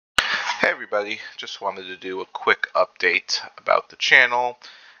everybody, just wanted to do a quick update about the channel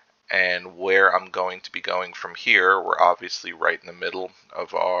and where I'm going to be going from here. We're obviously right in the middle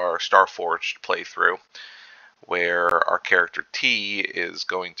of our Starforged playthrough, where our character T is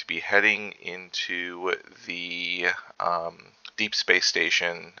going to be heading into the deep space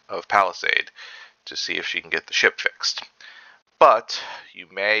station of Palisade to see if she can get the ship fixed. But you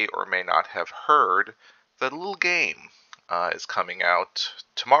may or may not have heard that a little game is coming out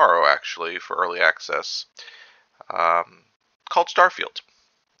tomorrow, actually, for early access, called Starfield.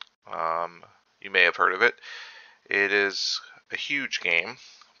 You may have heard of it. It is a huge game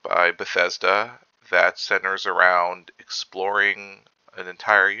by Bethesda that centers around exploring an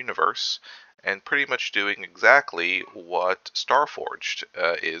entire universe and pretty much doing exactly what Starforged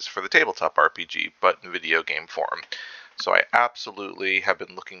is for the tabletop RPG, but in video game form. So I absolutely have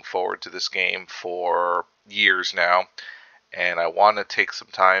been looking forward to this game for years now, and I want to take some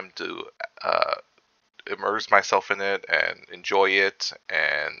time to immerse myself in it and enjoy it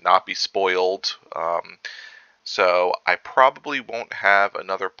and not be spoiled. So I probably won't have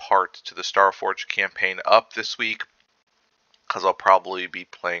another part to the Starforged campaign up this week because I'll probably be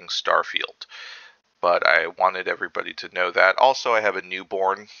playing Starfield. But I wanted everybody to know that. Also, I have a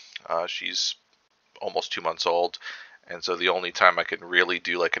newborn. She's almost 2 months old. And so the only time I can really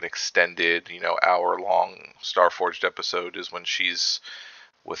do like an extended, hour-long Starforged episode is when she's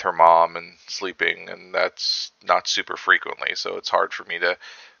with her mom and sleeping, and that's not super frequently. So it's hard for me to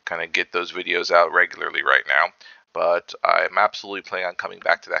kind of get those videos out regularly right now. But I'm absolutely planning on coming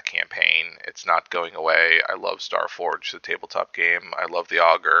back to that campaign. It's not going away. I love Starforged, the tabletop game. I love the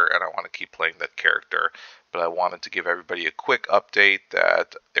Augur, and I want to keep playing that character. But I wanted to give everybody a quick update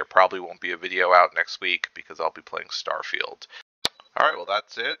that there probably won't be a video out next week because I'll be playing Starfield. Alright, well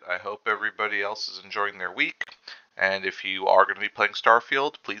that's it. I hope everybody else is enjoying their week. And if you are going to be playing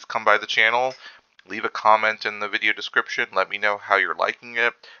Starfield, please come by the channel. Leave a comment in the video description. Let me know how you're liking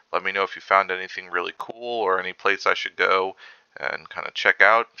it. Let me know if you found anything really cool or any place I should go and kind of check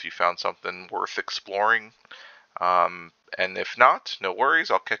out if you found something worth exploring. And if not, no worries.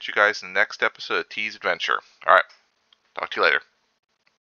 I'll catch you guys in the next episode of T's Adventure. Alright, talk to you later.